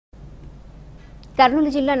కర్నూలు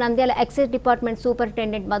జిల్లా Nandyal excise department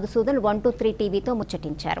superintendent Madhusudan 123 టీవీతో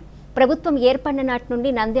ముచ్చటించారు. ప్రభుత్వం ఏర్పడిన నాటి నుండి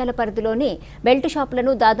నంద్యాల పరిధిలోని బెల్ట్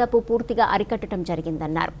షాపులను దాదాపు పూర్తిగా అరికట్టడం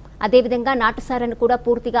జరిగిందన్నారు. అదేవిధంగా నాటుసారాను కూడా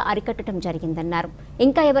పూర్తిగా అరికట్టడం జరిగిందన్నారు.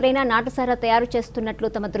 ఇంకా ఎవరైనా నాటుసారా తయారు చేస్తున్నట్లు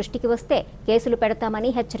తమ దృష్టికి వస్తే కేసులు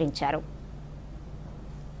పెడతామని హెచ్చరించారు.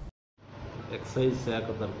 ఎక్సైజ్ శాఖ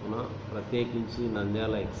తరఫున ప్రత్యేకించి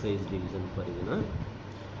నంద్యాల ఎక్సైజ్ డివిజన్ పరిధిన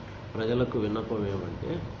ప్రజలకు విన్నపం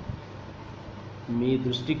ఏమంటే, మీ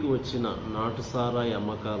దృష్టికి వచ్చిన నాటుసారా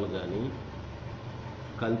అమ్మకాలు కానీ,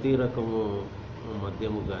 కల్తీ రకము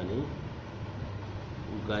మద్యము కానీ,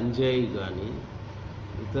 గంజాయి కానీ,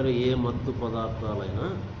 ఇతర ఏ మత్తు పదార్థాలైనా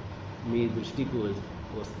మీ దృష్టికి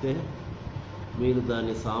వస్తే మీరు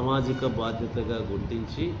దాన్ని సామాజిక బాధ్యతగా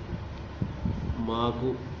గుర్తించి మాకు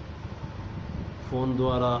ఫోన్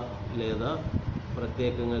ద్వారా లేదా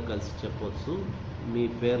ప్రత్యేకంగా కలిసి చెప్పవచ్చు. మీ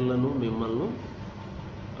పేర్లను మిమ్మల్ని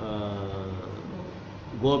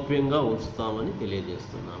గోప్యంగా ఉంచుతామని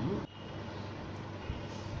తెలియజేస్తున్నాము.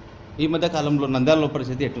 ఈ మధ్య కాలంలో నంద్యాలలో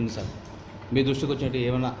పరిస్థితి ఎట్టుంది సార్? మీ దృష్టికి వచ్చినట్టు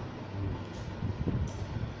ఏమైనా?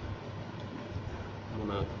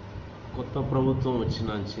 మన కొత్త ప్రభుత్వం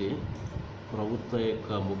వచ్చినాంచి ప్రభుత్వ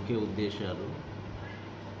యొక్క ముఖ్య ఉద్దేశాలు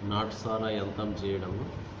నాటుసారా యంత్రం చేయడము,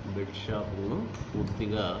 బెడ్ షాపులను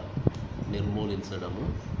పూర్తిగా నిర్మూలించడము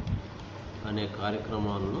అనే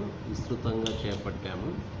కార్యక్రమాలను విస్తృతంగా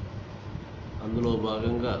చేపట్టాము. అందులో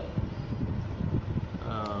భాగంగా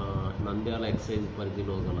నంద్యాల ఎక్సైజ్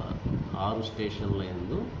పరిధిలో గల 6 స్టేషన్ల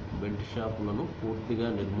యందు బెల్ట్ షాపులను పూర్తిగా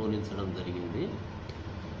నిర్మూలించడం జరిగింది.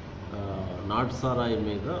 నాటుసారాయి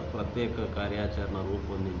మీద ప్రత్యేక కార్యాచరణ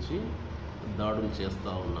రూపొందించి దాడులు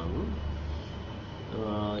చేస్తూ ఉన్నాము.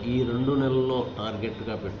 ఈ 2 నెలల్లో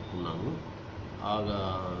టార్గెట్గా పెట్టుకున్నాము.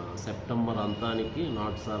 సెప్టెంబర్ అంతానికి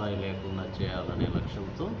నాటుసారాయి లేకుండా చేయాలనే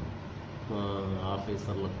లక్ష్యంతో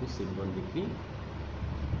ఆఫీసర్లకు, సిబ్బందికి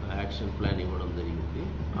యాక్షన్ ప్లాన్ ఇవ్వడం జరిగింది.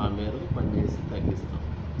 ఆ మేరకు పనిచేసి తగ్గిస్తాం.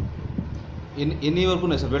 ఎన్ని వరకు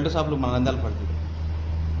ఉన్నాయి సార్ బెల్ట్ షాపులు మన నంద్యాల పడుతుంది?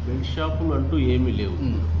 బెల్ట్ షాపులు అంటూ ఏమీ లేవు,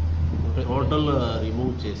 టోటల్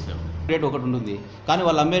రిమూవ్ చేసాం. రేట్ ఒకటి ఉంటుంది, కానీ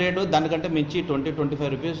వాళ్ళు అమ్మే రేటు దానికంటే మించి 20-25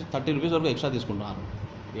 రూపీస్, 30 రూపీస్ వరకు ఎక్స్ట్రా తీసుకుంటున్నారు.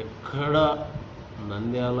 ఎక్కడ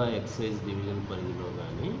నంద్యాల ఎక్సైజ్ డివిజన్ పరిధిలో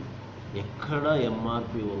కానీ ఎక్కడ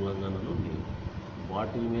ఎంఆర్పి ఉల్లంఘనలు లేవు.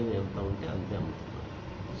 బాటిల్ మీద ఎంత ఉంటే అంతే అమ్ముతున్నారు.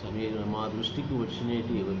 సో మీరు మా దృష్టికి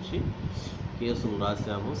వచ్చి కేసులు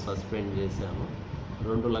రాశాము, సస్పెండ్ చేశాము.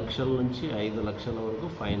 2 లక్షల నుంచి 5 లక్షల వరకు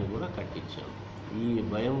ఫైన్ కూడా కట్టించాము. ఈ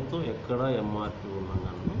భయంతో ఎక్కడ ఎంఆర్పి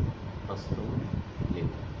ఉల్లంఘనలు ప్రస్తుతం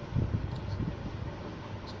లేవు.